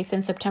 Okay,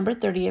 since September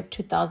 30th,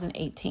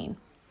 2018.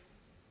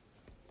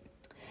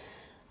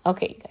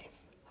 Okay, you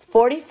guys.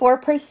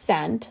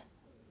 44%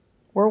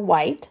 were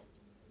white,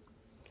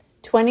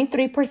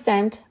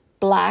 23%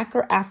 Black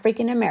or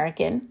African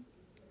American,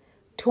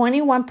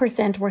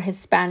 21% were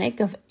Hispanic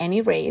of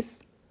any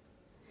race,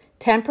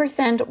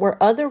 10% were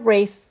other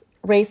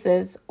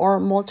races or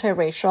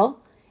multiracial,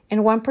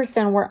 and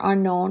 1% were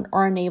unknown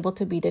or unable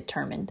to be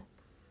determined.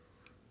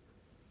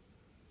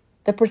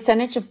 The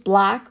percentage of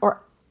Black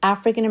or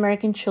African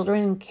American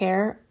children in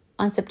care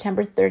on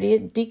September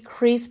 30th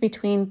decreased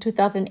between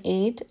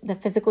 2008, the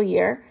fiscal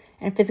year,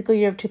 and fiscal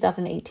year of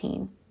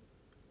 2018,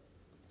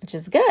 which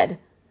is good.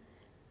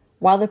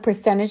 While the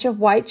percentage of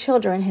white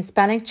children,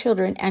 Hispanic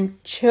children,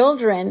 and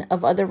children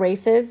of other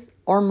races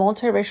or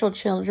multiracial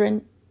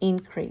children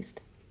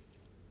increased.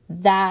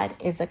 That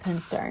is a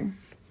concern.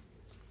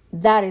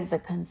 That is a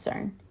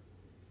concern.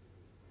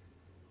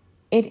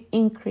 It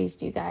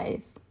increased, you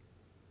guys.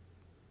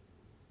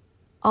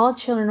 All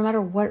children, no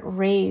matter what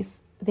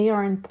race, they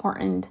are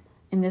important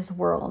in this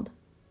world.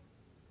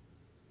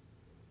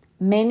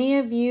 Many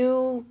of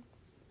you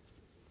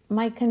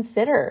might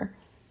consider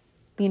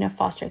being a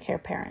foster care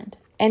parent.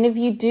 And if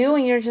you do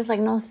and you're just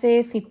no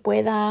sé si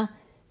pueda,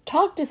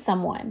 talk to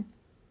someone.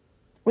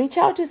 Reach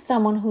out to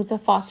someone who's a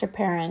foster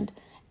parent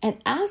and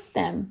ask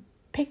them,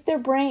 pick their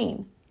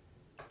brain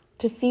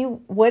to see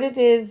what it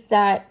is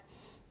that,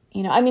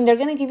 they're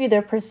going to give you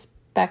their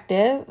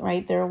perspective,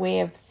 right? Their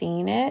way of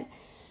seeing it.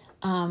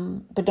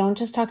 But don't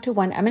just talk to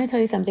one. I'm going to tell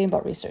you something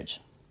about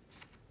research.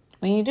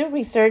 When you do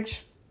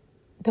research,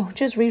 don't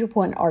just read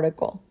one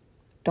article.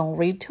 Don't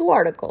read 2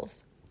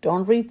 articles.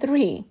 Don't read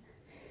 3.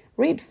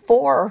 Read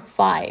 4 or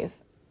 5,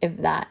 if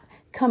that.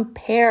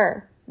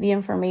 Compare the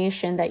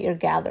information that you're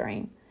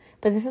gathering.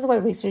 But this is why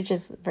research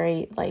is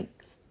very,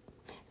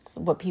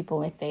 what people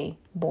might say,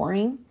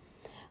 boring.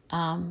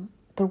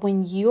 But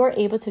when you are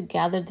able to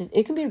gather,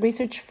 it can be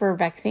research for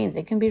vaccines.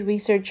 It can be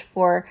research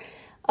for,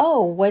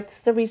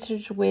 what's the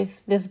research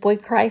with this boy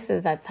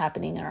crisis that's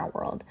happening in our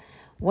world?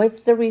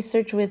 What's the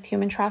research with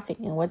human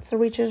trafficking? What's the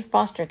research with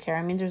foster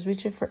care? There's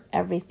research for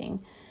everything.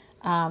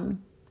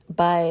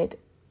 But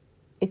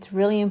it's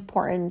really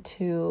important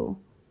to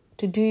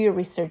do your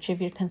research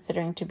if you're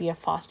considering to be a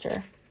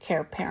foster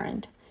care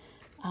parent.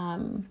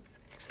 And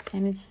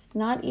it's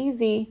not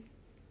easy,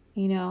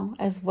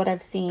 as what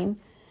I've seen.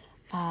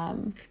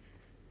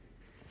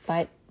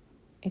 But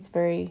it's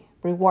very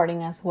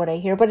rewarding as what I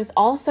hear. But it's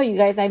also, you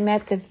guys, I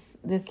met this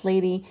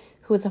lady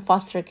who is a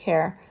foster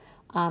care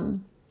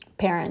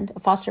parent, a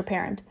foster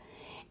parent.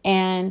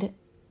 And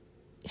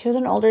she was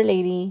an older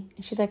lady.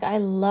 And she's like, I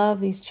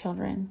love these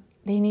children.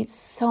 They need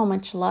so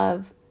much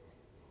love.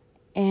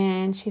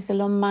 And she said,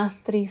 lo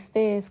más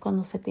triste es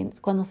cuando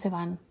se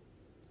van.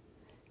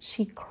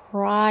 She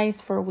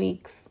cries for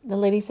weeks. The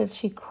lady says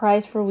she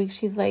cries for weeks.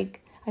 She's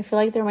like, I feel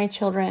like they're my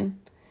children.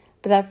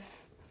 But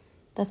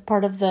that's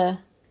part of the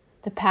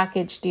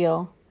package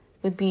deal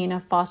with being a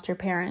foster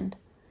parent.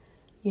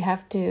 You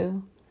have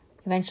to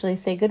eventually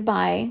say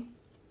goodbye.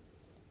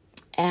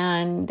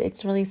 And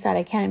it's really sad.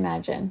 I can't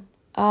imagine.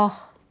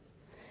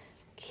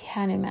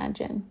 can't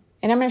imagine.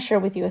 And I'm going to share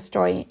with you a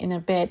story in a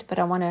bit, but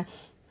I want to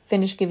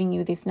finish giving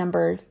you these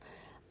numbers.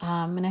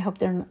 And I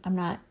hope I'm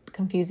not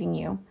confusing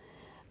you.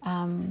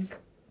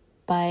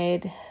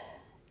 But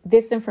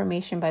this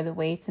information, by the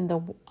way, it's in the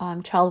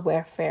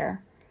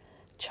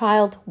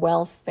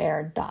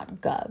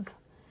childwelfare.gov.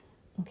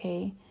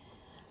 Okay.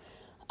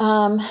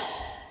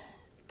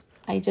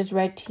 I just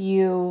read to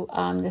you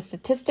the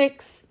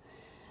statistics.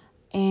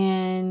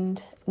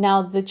 And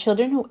now the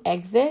children who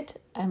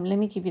exit, let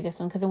me give you this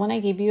one, because the one I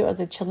gave you are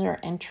the children who are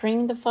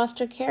entering the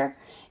foster care,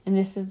 and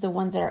this is the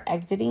ones that are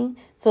exiting.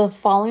 So the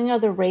following are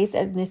the race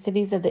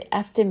ethnicities of the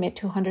estimate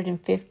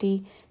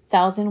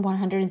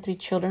 250,103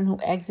 children who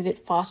exited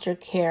foster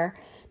care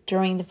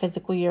during the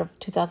fiscal year of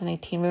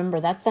 2018. Remember,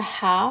 that's the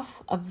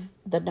half of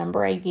the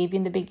number I gave you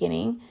in the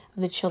beginning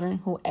of the children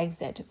who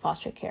exit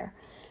foster care.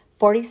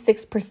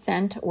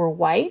 46% were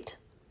white,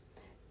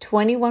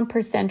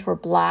 21% were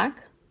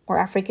Black or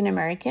African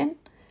American,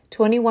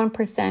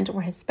 21%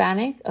 were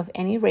Hispanic of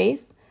any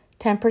race,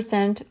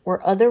 10% were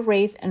other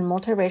race and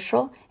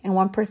multiracial, and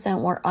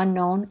 1% were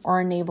unknown or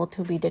unable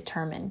to be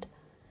determined.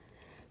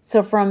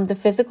 So from the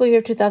fiscal year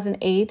of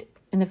 2008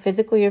 and the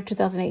fiscal year of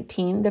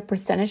 2018, the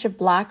percentage of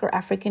Black or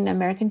African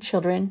American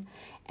children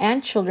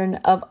and children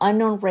of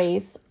unknown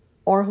race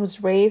or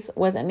whose race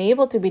was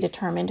unable to be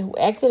determined who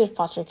exited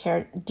foster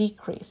care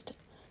decreased.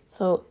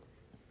 So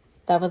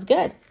that was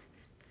good.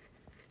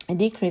 It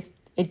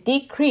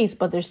decreased,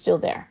 but they're still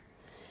there.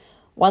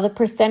 While the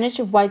percentage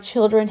of white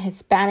children,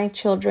 Hispanic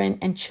children,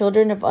 and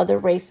children of other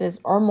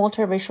races or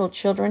multiracial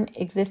children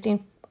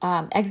exiting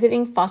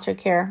foster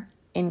care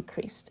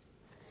increased.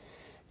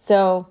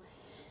 So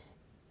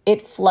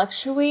it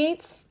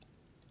fluctuates,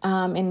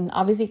 and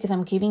obviously because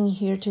I'm giving you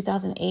here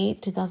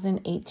 2008,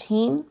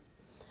 2018.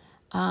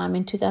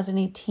 In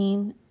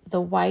 2018,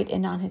 the white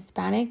and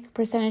non-Hispanic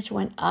percentage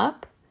went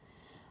up.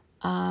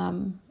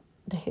 The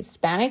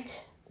Hispanic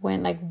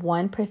went like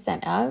 1%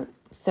 up.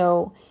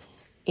 So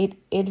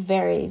it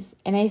varies.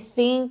 And I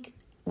think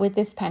with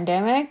this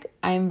pandemic,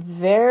 I'm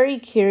very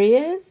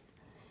curious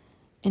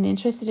and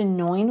interested in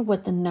knowing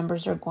what the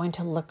numbers are going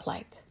to look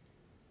like,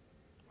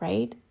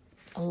 right?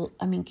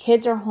 I mean,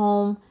 kids are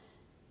home,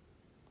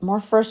 more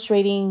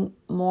frustrating,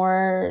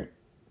 more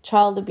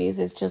child abuse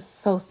is just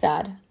so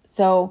sad.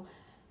 So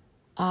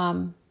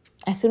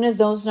as soon as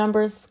those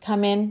numbers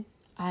come in,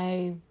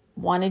 I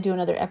want to do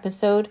another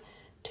episode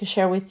to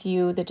share with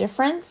you the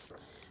difference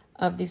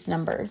of these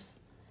numbers.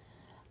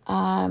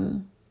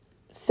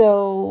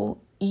 So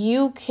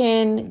you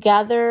can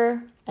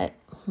gather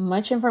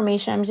much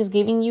information. I'm just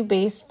giving you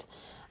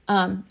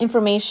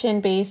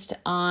information based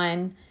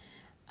on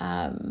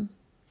the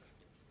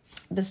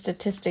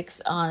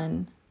statistics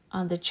on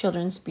the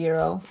Children's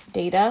Bureau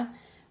data.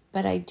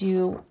 But I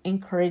do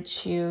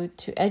encourage you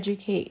to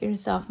educate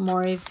yourself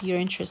more if you're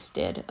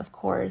interested, of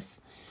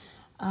course.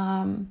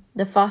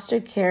 The foster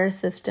care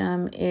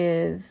system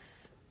they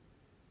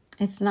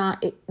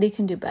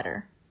can do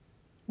better.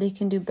 They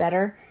can do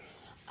better.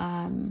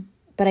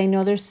 But I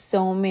know there's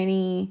so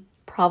many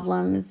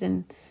problems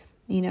and,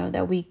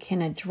 that we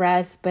can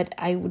address. But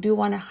I do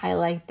want to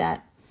highlight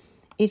that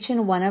each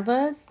and one of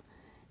us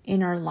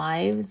in our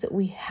lives,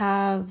 we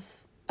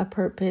have a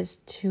purpose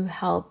to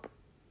help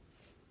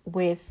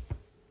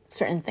with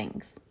certain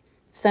things.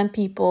 Some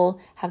people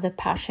have the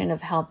passion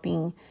of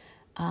helping,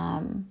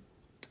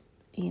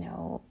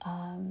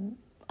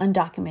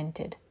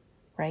 undocumented,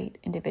 right,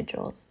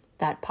 individuals,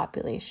 that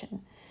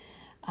population.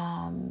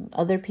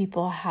 Other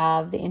people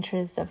have the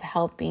interest of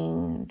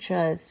helping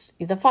just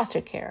either foster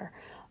care,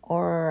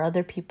 or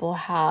other people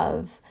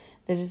have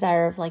the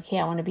desire of like, hey,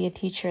 I want to be a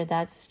teacher.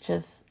 That's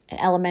just an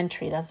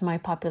elementary. That's my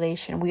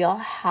population. We all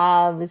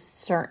have a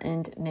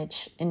certain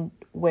niche in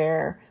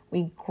where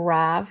we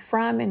grab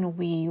from and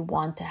we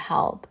want to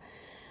help.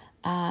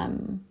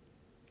 And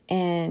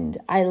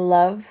I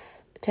love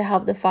to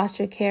help the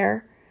foster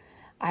care.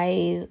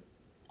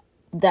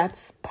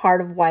 That's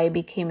part of why I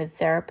became a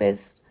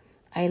therapist.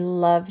 I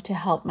love to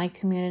help my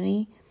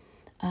community,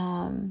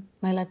 my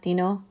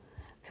Latino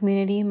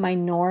community,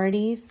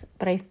 minorities.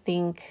 But I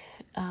think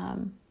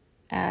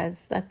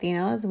as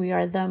Latinos, we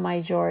are the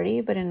majority,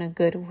 but in a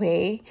good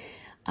way.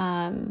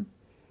 But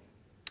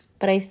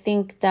I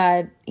think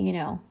that,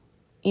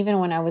 even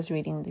when I was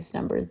reading these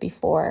numbers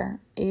before,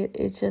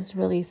 it's just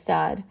really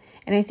sad.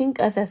 And I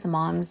think us as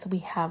moms, we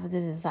have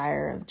the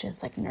desire of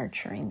just like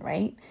nurturing,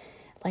 right?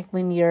 Like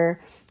when your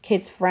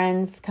kids'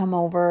 friends come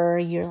over,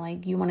 you're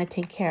like, you want to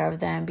take care of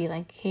them, be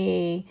like,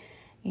 hey,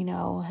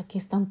 aquí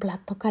está un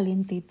plato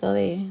calientito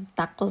de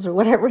tacos or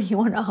whatever you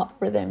want to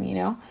offer them,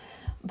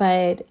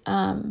 But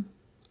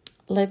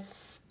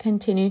let's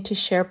continue to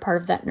share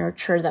part of that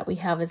nurture that we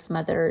have as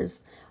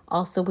mothers,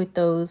 also with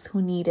those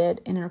who need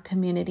it in our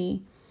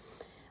community.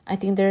 I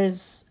think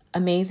there's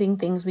amazing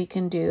things we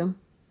can do.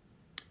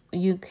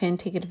 You can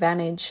take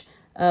advantage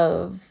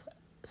of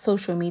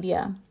social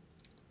media,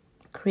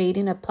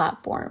 creating a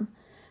platform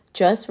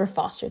just for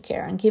foster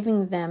care and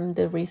giving them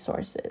the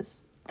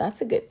resources. That's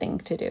a good thing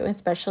to do,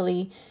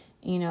 especially,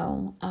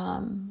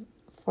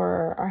 for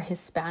for our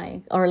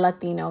Hispanic or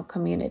Latino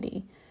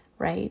community,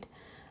 right?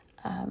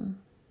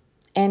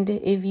 And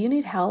if you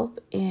need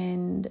help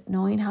in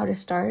knowing how to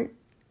start,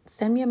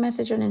 send me a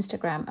message on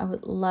Instagram. I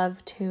would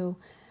love to,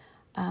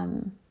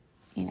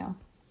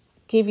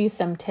 give you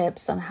some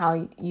tips on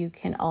how you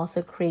can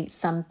also create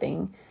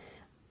something.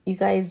 You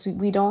guys,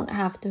 we don't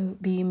have to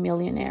be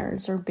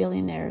millionaires or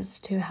billionaires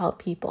to help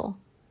people.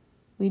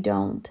 We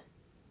don't.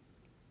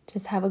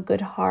 Just have a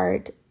good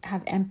heart,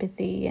 have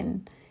empathy,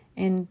 and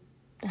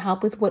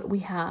help with what we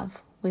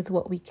have, with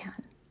what we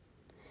can.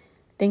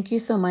 Thank you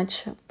so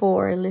much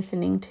for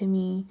listening to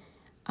me.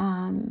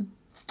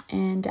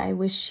 And I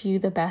wish you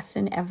the best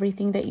in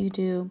everything that you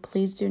do.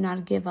 Please do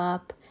not give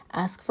up.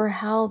 Ask for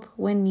help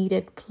when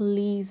needed.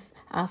 Please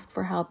ask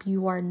for help.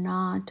 You are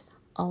not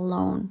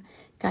alone.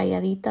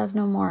 Calladitas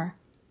no more.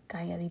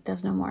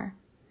 Calladitas no more.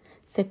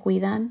 Se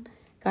cuidan.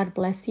 God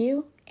bless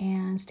you.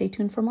 And stay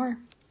tuned for more.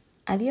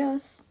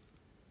 Adios.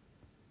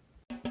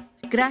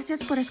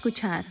 Gracias por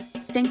escuchar.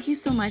 Thank you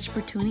so much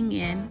for tuning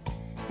in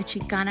the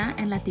Chicana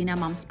and Latina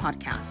Moms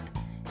podcast.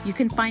 You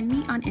can find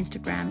me on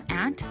Instagram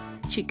at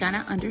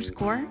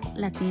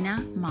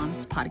Chicana_Latina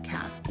Moms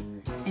podcast.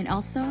 And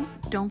also,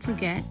 don't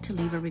forget to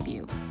leave a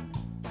review.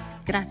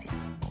 Gracias.